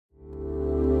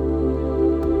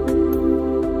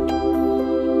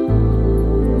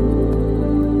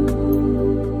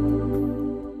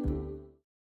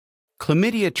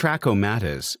Chlamydia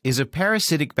trachomatis is a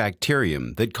parasitic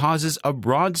bacterium that causes a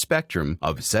broad spectrum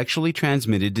of sexually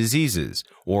transmitted diseases,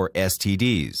 or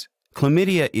STDs.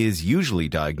 Chlamydia is usually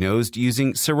diagnosed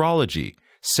using serology,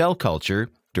 cell culture,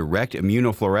 direct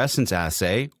immunofluorescence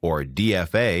assay, or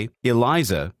DFA,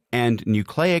 ELISA, and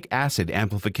nucleic acid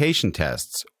amplification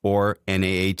tests, or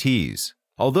NAATs.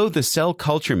 Although the cell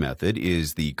culture method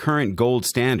is the current gold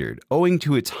standard owing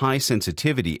to its high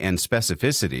sensitivity and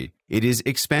specificity, it is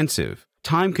expensive,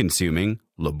 time-consuming,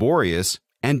 laborious,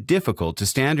 and difficult to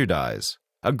standardize.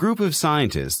 A group of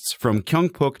scientists from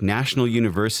Kyungpook National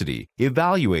University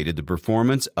evaluated the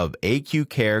performance of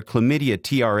aQcare Chlamydia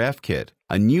TRF kit,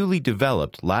 a newly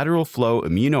developed lateral flow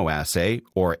immunoassay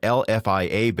or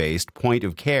LFIA-based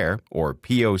point-of-care or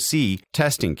POC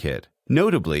testing kit.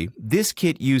 Notably, this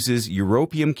kit uses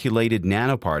europium-chelated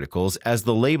nanoparticles as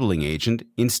the labeling agent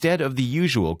instead of the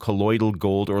usual colloidal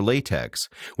gold or latex,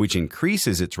 which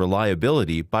increases its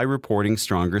reliability by reporting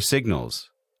stronger signals.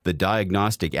 The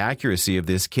diagnostic accuracy of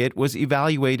this kit was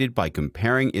evaluated by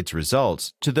comparing its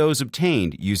results to those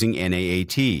obtained using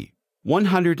NAAT.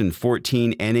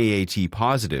 114 NAAT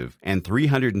positive and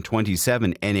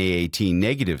 327 NAAT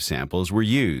negative samples were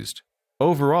used.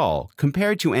 Overall,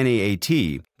 compared to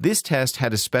NAAT, this test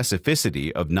had a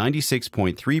specificity of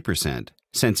 96.3%,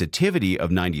 sensitivity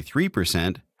of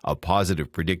 93%, a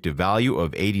positive predictive value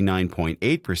of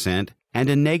 89.8%, and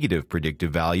a negative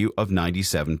predictive value of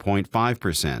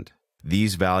 97.5%.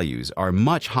 These values are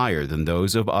much higher than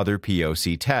those of other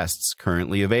POC tests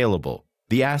currently available.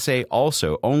 The assay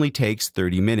also only takes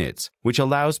 30 minutes, which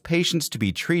allows patients to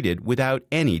be treated without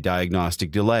any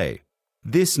diagnostic delay.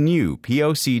 This new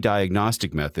POC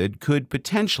diagnostic method could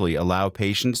potentially allow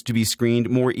patients to be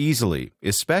screened more easily,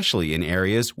 especially in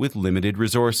areas with limited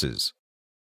resources.